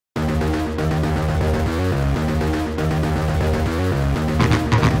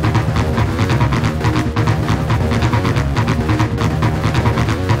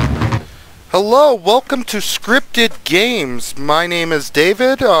Hello, welcome to Scripted Games. My name is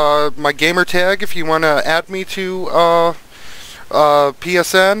David. My gamer tag, if you want to add me to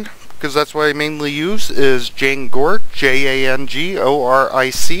PSN, because that's what I mainly use, is Jangoric, Jangoric.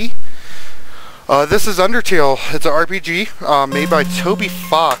 This is Undertale. It's an RPG made by Toby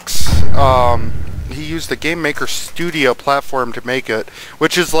Fox. He used the Game Maker Studio platform to make it,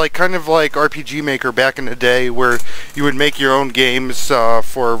 which is kind of like RPG Maker back in the day, where you would make your own games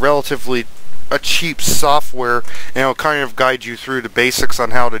for relatively cheap software, and it'll kind of guide you through the basics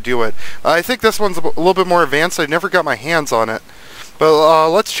on how to do it. I think this one's a little bit more advanced. I never got my hands on it, but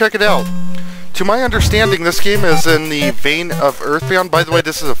let's check it out. To my understanding, this game is in the vein of Earthbound. By the way,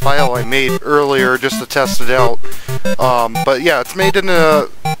 this is a file I made earlier just to test it out. But yeah, it's made in a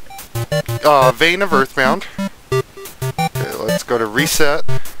vein of Earthbound. Okay, let's go to reset.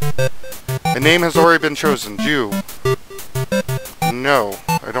 A name has already been chosen. Jew. No,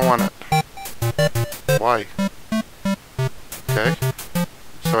 I don't want it. Why? Okay.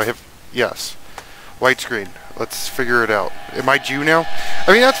 So I have... Yes. White screen. Let's figure it out. Am I Jew now?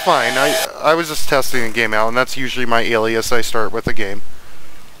 I mean, that's fine. I was just testing a game out, and that's usually my alias I start with a game.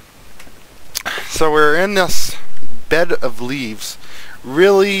 So we're in this bed of leaves.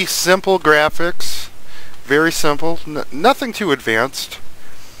 Really simple graphics. Very simple. Nothing too advanced.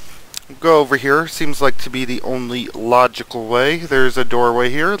 Go over here. Seems like to be the only logical way. There's a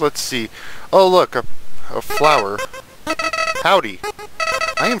doorway here. Let's see. Oh, look. A flower. Howdy.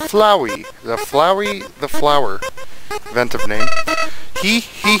 I am Flowey. The flower. Inventive name. He.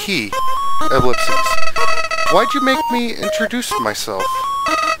 Ellipses. Why'd you make me introduce myself?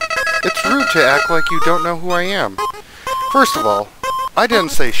 It's rude to act like you don't know who I am. First of all, I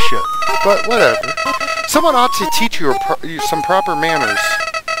didn't say shit, but whatever. Someone ought to teach you some proper manners.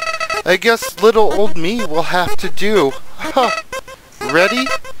 I guess little old me will have to do. Ready?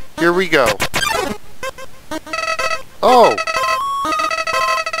 Here we go. Oh!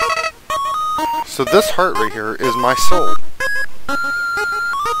 So this heart right here is my soul.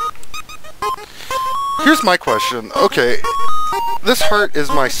 Here's my question. Okay, this heart is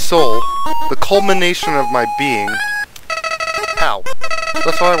my soul, the culmination of my being. How?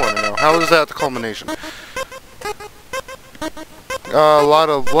 That's what I want to know. How is that the culmination? A lot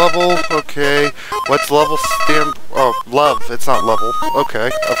of level. Okay. What's level stand? Oh, love. It's not level.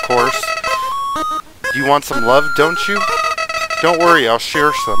 Okay, of course. You want some love, don't you? Don't worry, I'll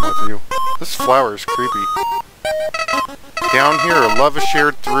share some with you. This flower is creepy. Down here, love is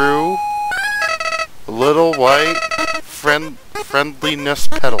shared through little white friendliness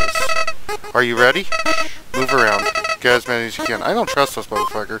petals. Are you ready? Move around. Get as many as you can. I don't trust this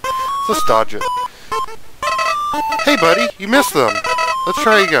motherfucker. Let's dodge it. Hey, buddy, you missed them. Let's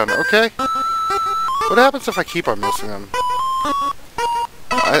try again, okay? What happens if I keep on missing them?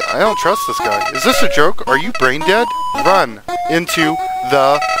 I don't trust this guy. Is this a joke? Are you brain dead? Run into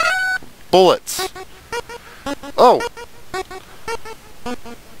the bullets. Oh.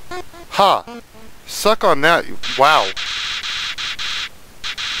 Ha. Suck on that. Wow.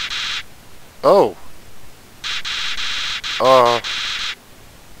 Oh.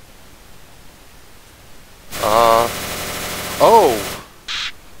 Oh.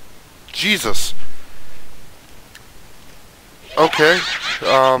 Jesus. Okay.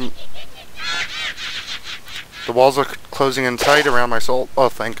 The walls are closing in tight around my soul. Oh,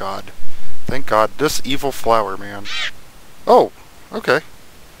 thank God. Thank God. This evil flower, man. Oh, okay.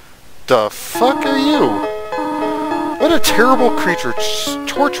 The fuck are you? What a terrible creature,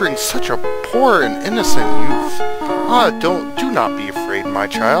 torturing such a poor and innocent youth. Do not be afraid, my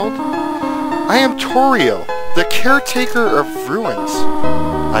child. I am TORIEL, the caretaker of ruins.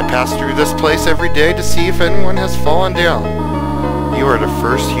 I pass through this place every day to see if anyone has fallen down. You are the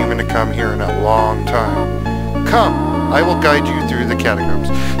first human to come here in a long time. Come, I will guide you through the catacombs.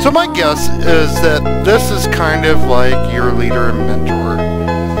 So my guess is that this is kind of like your leader and mentor.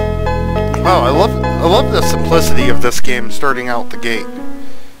 Wow, I love the simplicity of this game starting out the gate.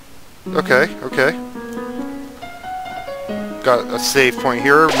 Okay. Got a save point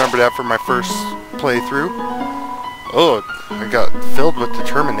here. Remember that from my first playthrough. Oh, I got filled with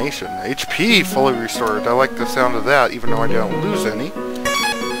determination. HP fully restored. I like the sound of that, even though I didn't lose any.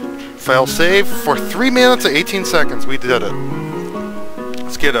 Fail save for 3 minutes and 18 seconds. We did it.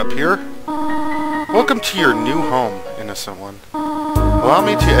 Let's get up here. Welcome to your new home, innocent one. Allow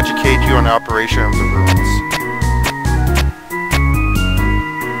me to educate you on the operation of the ruins.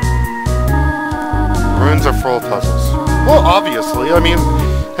 Ruins are full of puzzles. Well, obviously. I mean,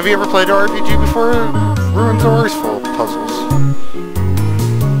 have you ever played an RPG before? Ruins are always full of puzzles.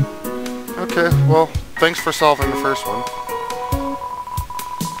 Okay, well, thanks for solving the first one.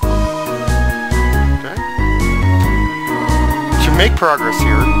 make progress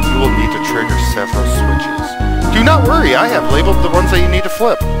here, you will need to trigger several switches. Do not worry, I have labeled the ones that you need to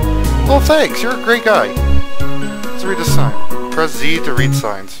flip. Well, thanks, you're a great guy. Let's read a sign. Press Z to read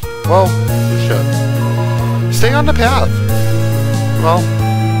signs. Well, shit. Stay on the path. Well,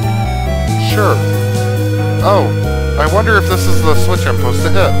 sure. Oh, I wonder if this is the switch I'm supposed to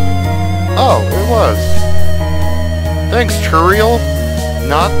hit. Oh, it was. Thanks, TORIEL.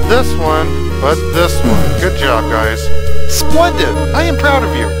 Not this one, but this one. Good job, guys. Splendid! I am proud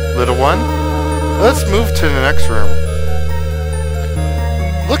of you, little one. Let's move to the next room.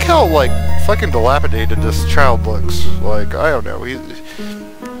 Look how, like, fucking dilapidated this child looks. Like, I don't know.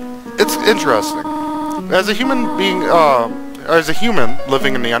 It's interesting. As a human being, as a human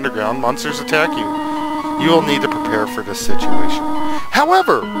living in the underground, monsters attack you. You will need to prepare for this situation.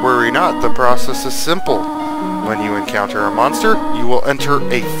 However, worry not, the process is simple. When you encounter a monster, you will enter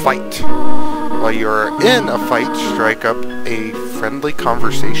a fight. While you are in a fight, strike up a friendly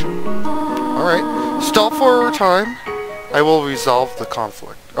conversation. Alright, stall for a time. I will resolve the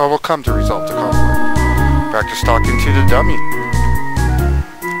conflict. I will come to resolve the conflict. Practice talking to the dummy.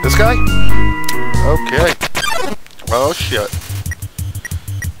 This guy? Okay. Oh shit.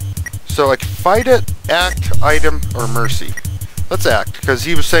 So I can fight it, act, item, or mercy. Let's act, because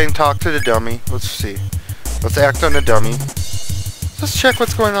he was saying talk to the dummy. Let's see. Let's act on the dummy. Let's check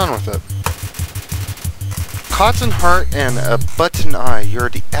what's going on with it. Cotton heart and a button eye. You're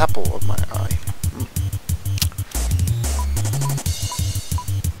the apple of my eye.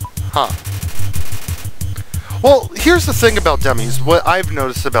 Huh. Well, here's the thing about dummies. What I've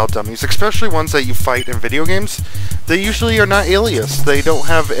noticed about dummies, especially ones that you fight in video games, they usually are not alias. They don't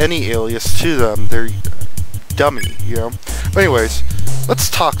have any alias to them. They're dummy, you know? But anyways, let's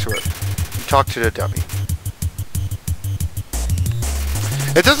talk to it. Talk to the dummy.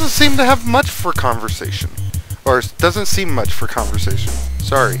 It doesn't seem to have much for conversation. Or it doesn't seem much for conversation.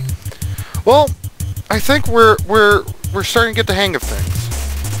 Sorry. Well, I think we're starting to get the hang of things.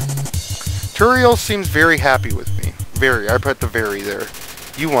 TORIEL seems very happy with me. Very. I put the very there.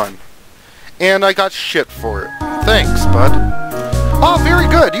 You won. And I got shit for it. Thanks, bud. Oh, very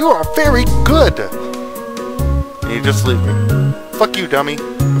good. You are very good. And you just leave me. Fuck you, dummy.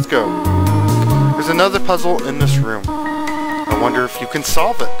 Let's go. There's another puzzle in this room. I wonder if you can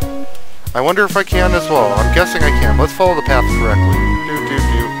solve it. I wonder if I can as well. I'm guessing I can. Let's follow the path correctly.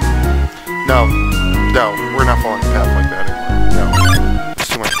 No. No, we're not following the path like that anymore. No. It's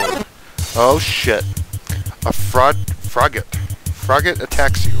too much work. Oh shit. A frogget. Frogget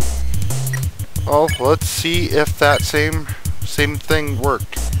attacks you. Oh, let's see if that same thing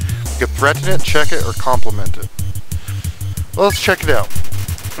worked. You can threaten it, check it, or compliment it. Well, let's check it out.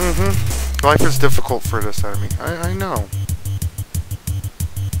 Life is difficult for this enemy. I know.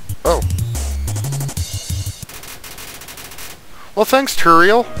 Oh. Well, thanks,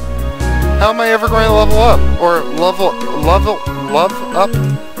 TORIEL. How am I ever going to level up? Or love up?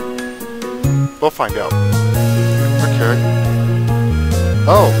 We'll find out. Okay.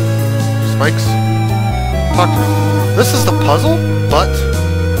 Oh. Spikes. Talk to me. This is the puzzle? But...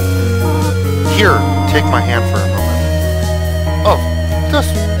 Here, take my hand for a moment. Oh.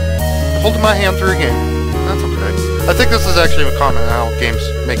 Just holding my hand through a game. That's okay. I think this is actually a comment how games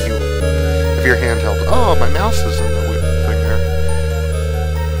make you have your hand held. Oh, my mouse is in the thing there.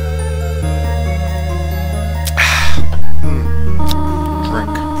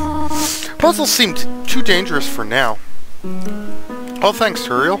 Drink. Puzzles seem too dangerous for now. Oh, thanks,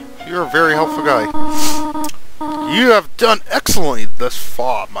 TORIEL. You're a very helpful guy. You have done excellently thus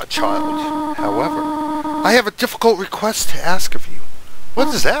far, my child. However, I have a difficult request to ask of you. What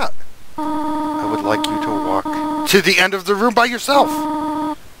is that? I would like you to walk to the end of the room by yourself.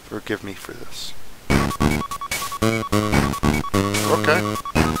 Forgive me for this. Okay.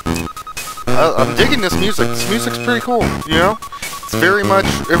 I'm digging this music. This music's pretty cool, you know? It's very much,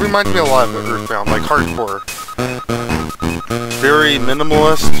 it reminds me a lot of Earthbound, like hardcore. Very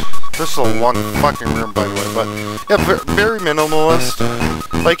minimalist. This is a long fucking room, by the way, but yeah, very minimalist.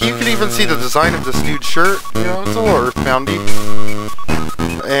 Like, you can even see the design of this dude's shirt, you know, it's a little Earthboundy.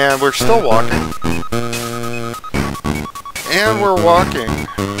 And we're still walking. And we're walking.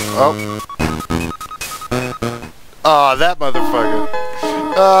 Oh. Ah, that motherfucker.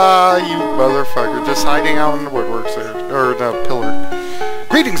 Ah, you motherfucker. Just hiding out in the woodworks there. Or the pillar.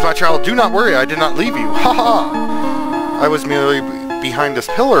 Greetings, my child. Do not worry. I did not leave you. Ha ha. I was merely behind this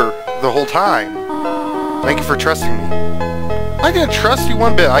pillar the whole time. Thank you for trusting me. I didn't trust you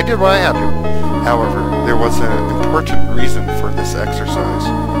one bit. I did what I had to. However, there was an important reason for this exercise.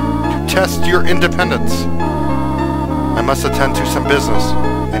 To test your independence. I must attend to some business,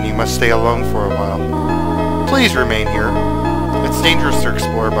 and you must stay alone for a while. Please remain here. It's dangerous to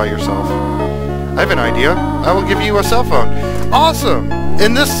explore by yourself. I have an idea. I will give you a cell phone. Awesome!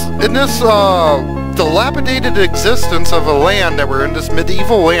 In this dilapidated existence of a land that we're in, this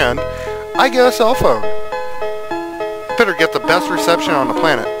medieval land, I get a cell phone. Better get the best reception on the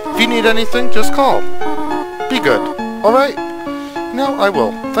planet. If you need anything, just call. Be good. Alright? No, I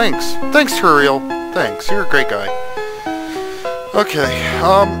will. Thanks. Thanks, TORIEL. Thanks. You're a great guy. Okay,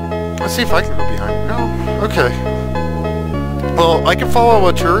 let's see if I can go behind. No? Okay. Well, I can follow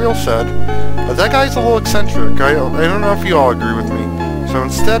what TORIEL said, but that guy's a little eccentric. I don't know if you all agree with me. So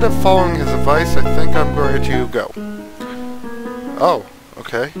instead of following his advice, I think I'm going to go. Oh,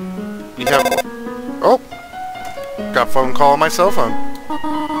 okay. We have... Oh! Got a phone call on my cell phone.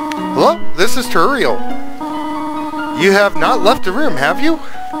 Hello? This is TORIEL. You have not left the room, have you?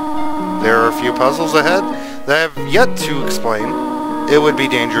 There are a few puzzles ahead that I have yet to explain. It would be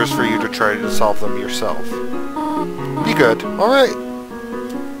dangerous for you to try to solve them yourself. Be good. Alright.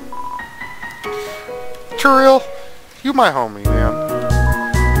 TORIEL, you my homie, man.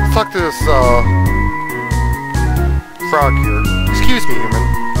 Let's talk to this, frog here. Excuse me, human.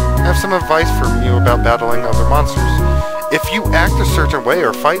 I have some advice from you about battling other monsters. If you act a certain way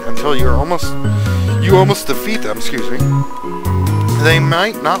or fight until you almost defeat them, excuse me, they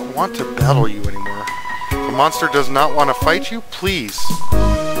might not want to battle you anymore. If a monster does not want to fight you, please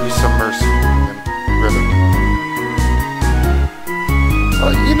use some mercy and ribbon.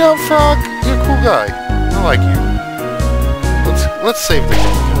 You know, Frog, you're a cool guy. I like you. Let's save the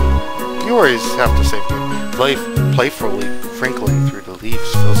game. You always have to save the game. Playfully crinkling through the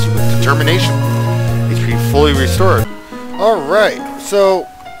leaves fills you with determination. HP fully restored. Alright, so...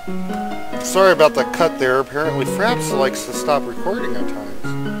 Sorry about the cut there. Apparently Fraps likes to stop recording at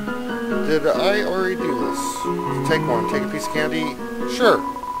times. Did I already do this? Take one. Take a piece of candy? Sure.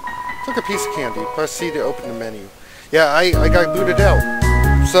 Took a piece of candy. Press C to open the menu. Yeah, I got booted out.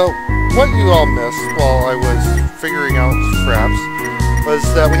 So, what you all missed while I was figuring out Fraps was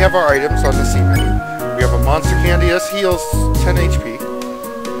that we have our items on the C menu. We have a monster candy. This heals 10 HP.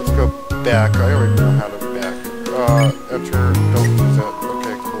 Let's go back. I already know how to back. Enter. Don't use that.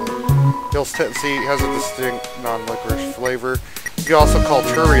 Okay, cool. Heals 10. See, it has a distinct non-licorice flavor. You can also call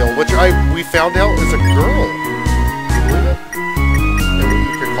TORIEL, which we found out is a girl. Can you believe it? Maybe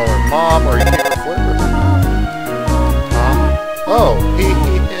you could call her Mom, or you can flirt with her. Oh,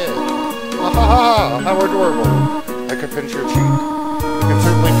 ha ha ha! How adorable! I could pinch your cheek. You can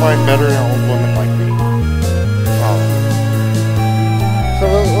certainly find better in an old woman like me. Oh. So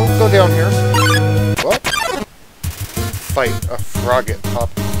we'll go down here. What? Fight a Frogget up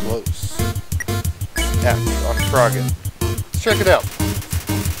close. F on Frogget. Let's check it out.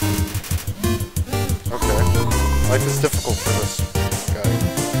 Okay. Life is difficult for this guy.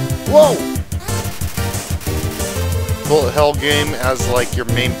 Whoa! Bullet hell game as like your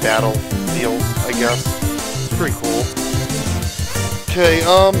main battlefield, I guess. It's pretty cool. Okay,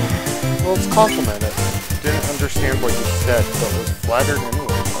 well, let's compliment it. Didn't understand what you said, but was flattered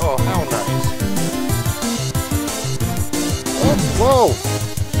anyway. Oh, how nice. Oh, whoa!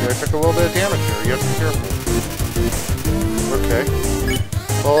 See, I took a little bit of damage here. You have to be careful. Okay.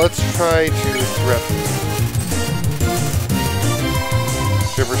 Well, let's try to threaten.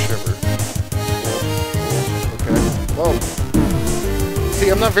 Shiver, shiver. Whoa. See,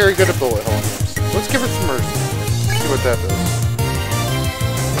 I'm not very good at bullet hell games. Let's give it some mercy. See what that does.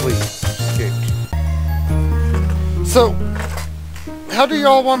 Please. Escaped. So, how do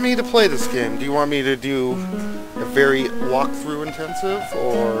y'all want me to play this game? Do you want me to do a very walkthrough intensive?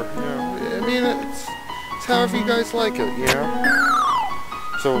 Or, you know, I mean, it's however you guys like it, you know?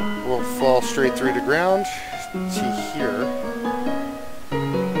 So, we'll fall straight through the ground. See here.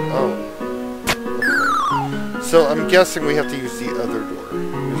 Oh. So I'm guessing we have to use the other door,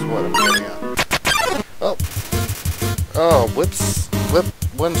 is what I'm getting at. Oh. Oh,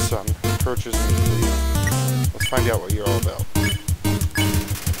 Whimsun approaches me, please. Let's find out what you're all about.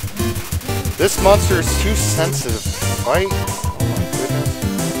 This monster is too sensitive to fight. Oh my goodness.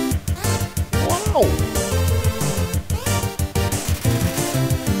 Wow!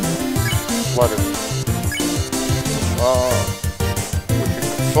 Flutter. We can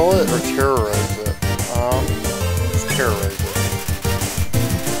console it or terrorize it. Terrorize it.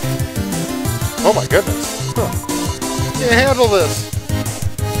 Oh my goodness. Huh. Can't handle this.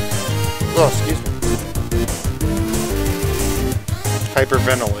 Oh, excuse me.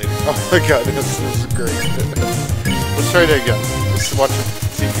 Hyperventilating. Oh my god, this is great. Let's try it again. Let's watch it,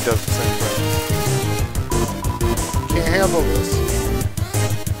 see if he does the same thing. Can't handle this.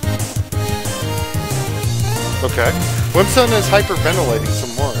 Okay. Whimsun is hyperventilating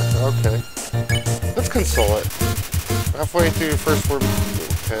some more. Okay. Let's console it. Halfway through the first form.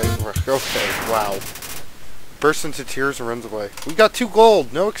 Okay, wow. Bursts into tears and runs away. We got 2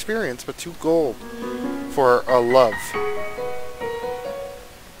 gold. No experience, but 2 gold. For a love.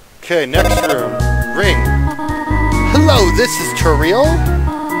 Okay, next room. Ring. Hello, this is TORIEL.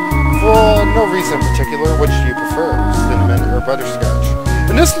 For no reason in particular, which do you prefer? Cinnamon or butterscotch?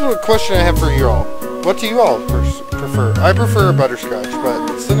 And this is a question I have for you all. What do you all prefer? I prefer butterscotch,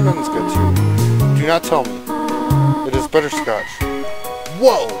 but cinnamon is good too. Do not tell me. It is butterscotch.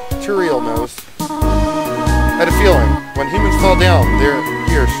 Whoa! TORIEL knows. I had a feeling. When humans fall down, they're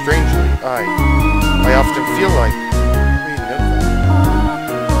here strangely. I often feel like... We know that.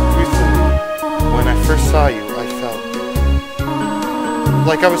 Truthfully, when I first saw you, I felt...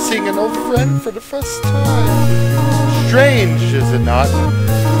 like I was seeing an old friend for the first time. Strange, is it not?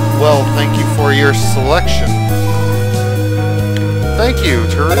 Well, thank you for your selection. Thank you,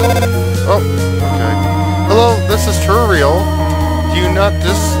 TORIEL. Oh, okay. Hello, this is TORIEL. Do you not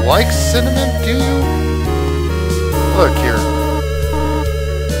dislike cinnamon, do you? Look here.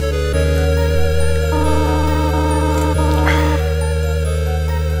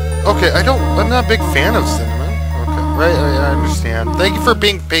 Okay, I'm not a big fan of cinnamon. Okay, right, I understand. Thank you for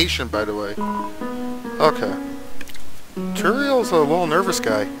being patient, by the way. Okay. TORIEL's a little nervous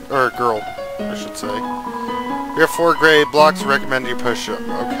guy. Or girl, I should say. We have 4 gray blocks. Recommend you push up.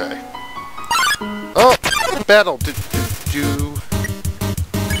 Okay. Oh! Battle!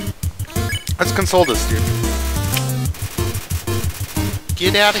 Let's console this dude.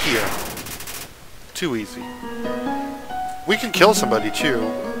 Get out of here. Too easy. We can kill somebody too.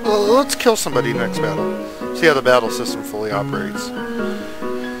 Well, let's kill somebody next battle. See how the battle system fully operates.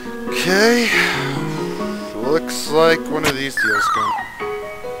 Okay. Looks like one of these deals going.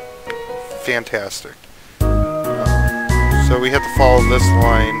 Fantastic. So we have to follow this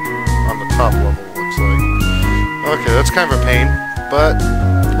line on the top level, it looks like. Okay, that's kind of a pain, but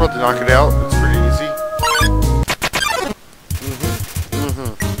we'll have to knock it out. It's pretty easy.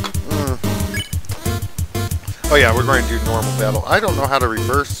 Oh yeah, we're going to do normal battle. I don't know how to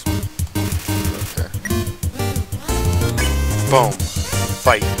reverse. Okay. Boom.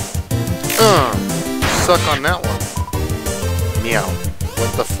 Fight. Suck on that one. Meow.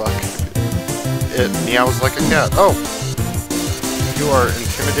 What the fuck? It meows like a cat. Oh! You are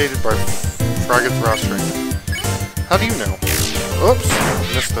intimidated by Frogget's rostering. How do you know? Oops!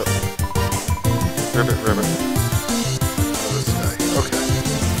 Missed it. Ribbit. Oh, this guy. Okay.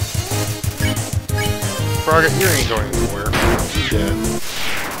 Frogget, you ain't going anywhere. You dead.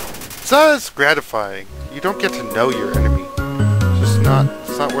 It's not as gratifying. You don't get to know your enemy. It's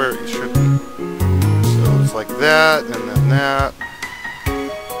not where it should be. So it's like that, and then that,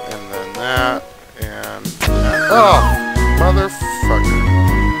 and then that, and that. Oh! Motherfucker.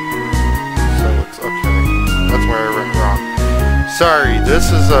 So it's okay. That's where I went wrong. Sorry, this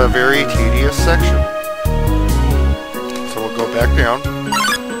is a very tedious section. So we'll go back down.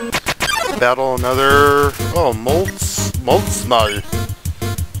 Battle another... Oh, Moldsmal.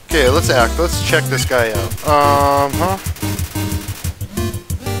 Okay, let's act. Let's check this guy out.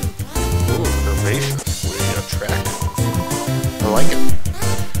 Ooh, herbaceously attractive. I like it.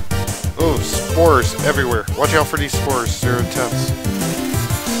 Oh, spores everywhere. Watch out for these spores. They're intense.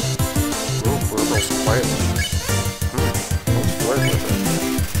 Oh, burbles quietly. Let's flirt with it.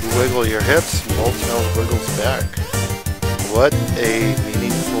 You wiggle your hips, Moldsmal wiggles back. What a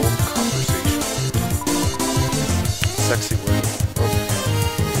meaningful conversation. Sexy word. Oh.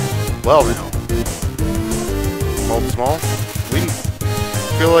 Well now. Moldsmal, we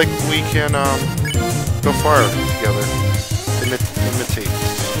feel like we can go far together. Imitate.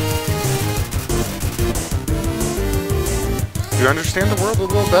 You understand the world a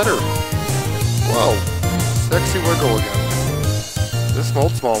little better. Whoa. Sexy wiggle again. This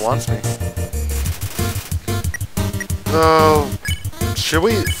Moldsmal wants me. Should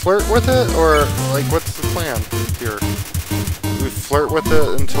we flirt with it? Or, like, what's the plan here? We flirt with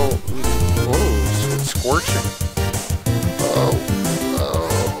it until... Whoa, it's scorching. Oh.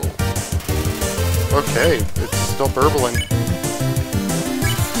 Okay, it's still burbling.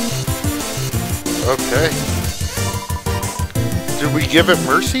 Okay. Do we give it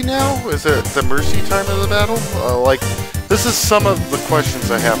mercy now? Is it the mercy time of the battle? This is some of the questions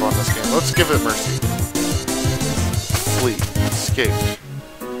I have on this game. Let's give it mercy. Flee. Escape.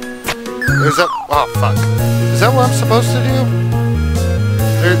 Is that... Oh, fuck. Is that what I'm supposed to do?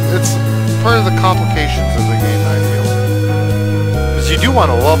 It's part of the complications of the game, I feel. Because you do want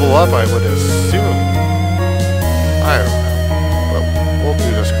to level up, I would assume. I don't know. But we'll do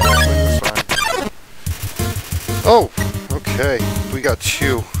this correctly this time. Oh! Okay, we got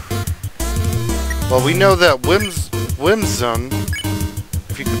 2. Well, we know that Whimsun,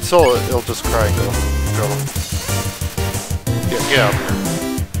 if you console it, it'll just cry and go. Get out here.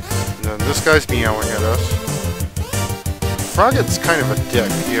 And then this guy's meowing at us. Frogget's kind of a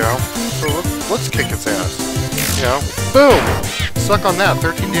dick, you know? So let's kick its ass. You know? Boom! Suck on that,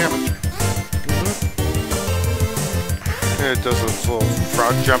 13 damage. And it does this little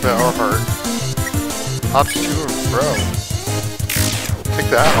frog jump at our heart. Hops to and fro. Take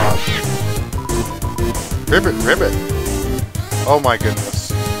that off. Ribbit, ribbit. Oh my goodness.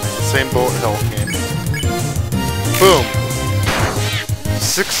 Same bullet hell game. Boom.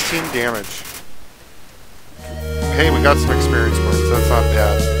 16 damage. Hey, we got some experience points. That's not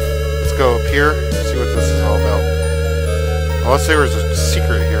bad. Let's go up here, see what this is all about. Well, let's say there's a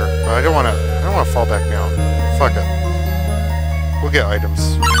secret here, but I don't wanna fall back down. Fuck it. We'll get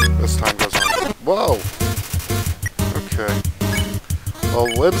items as time goes on. Whoa! Okay. Well,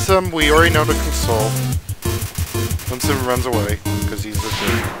 Whimsun, we already know to console. Whimsun runs away, because he's a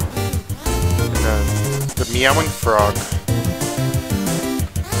dick. And then, the meowing frog.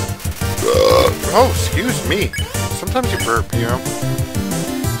 Oh, excuse me. Sometimes you burp, you know?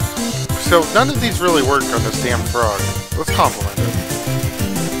 So, none of these really work on this damn frog. Let's compliment it.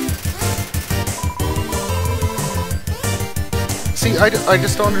 See, I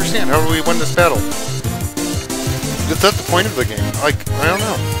just don't understand. How do we win this battle? Is that the point of the game? Like, I don't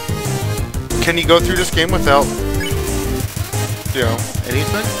know. Can you go through this game without, you know,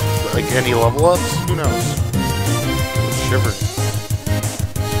 anything? Like, any level ups? Who knows? I'm shivering.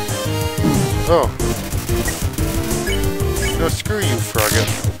 Oh. No, screw you, Frogget.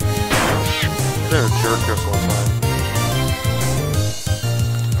 You're a jerk this whole time.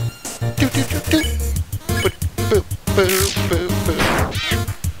 Do do do do. Boop boop boop boop boop.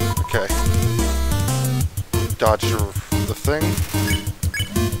 Okay. Dodge the thing.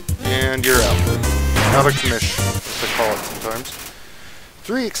 And you're out. Out of commission, as they call it sometimes.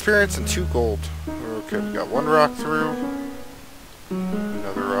 3 experience and 2 gold. Okay, we got 1 rock through.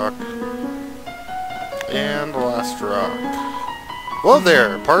 Another rock. And the last rock. Whoa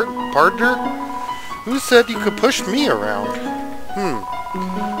there, partner? Who said you could push me around?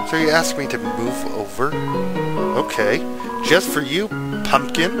 So you asked me to move over? Okay. Just for you,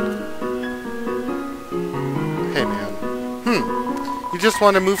 pumpkin? Hey man. You just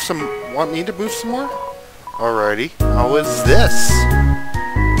want me to move some more? Alrighty. How is this?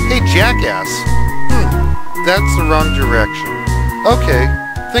 Hey jackass. That's the wrong direction. Okay.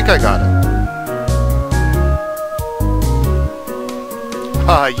 Think I got it.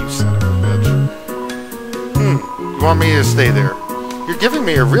 Ah, you son of a bitch. You want me to stay there? You're giving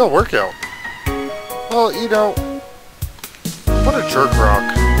me a real workout. Well, you know, what a jerk rock.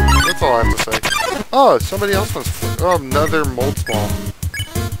 That's all I have to say. Oh, somebody else wants... Oh, another mold small.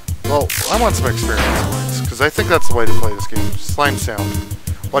 Well, I want some experience points, because I think that's the way to play this game. Slime sound.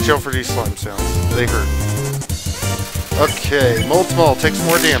 Watch out for these slime sounds. They hurt. Okay, mold small takes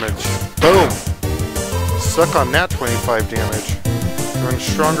more damage. Boom! Suck on that 25 damage. Growing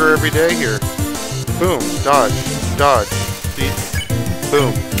stronger every day here. Boom. Dodge. Dodge. See?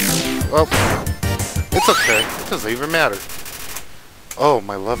 Boom. Well, it's okay. It doesn't even matter. Oh,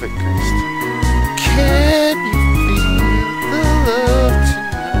 my love increased. Can you feel the love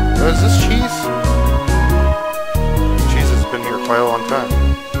tonight? Oh, is this cheese? Cheese has been here quite a long time.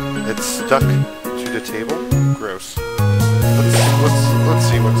 It's stuck to the table? Gross. Let's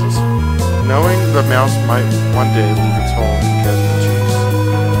see what's this. Knowing the mouse might one day leave its hole and get the cheese.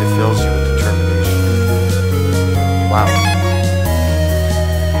 It fills you with determination. Wow.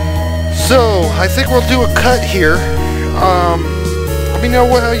 So, I think we'll do a cut here. Let me know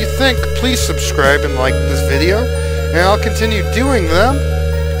how you think. Please subscribe and like this video, and I'll continue doing them.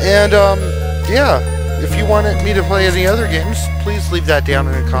 And, yeah, if you want me to play any other games, please leave that down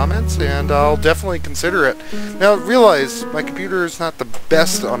in the comments, and I'll definitely consider it. Now, realize my computer is not the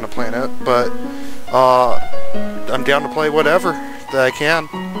best on the planet, but I'm down to play whatever that I can.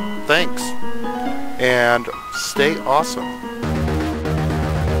 Thanks. And stay awesome.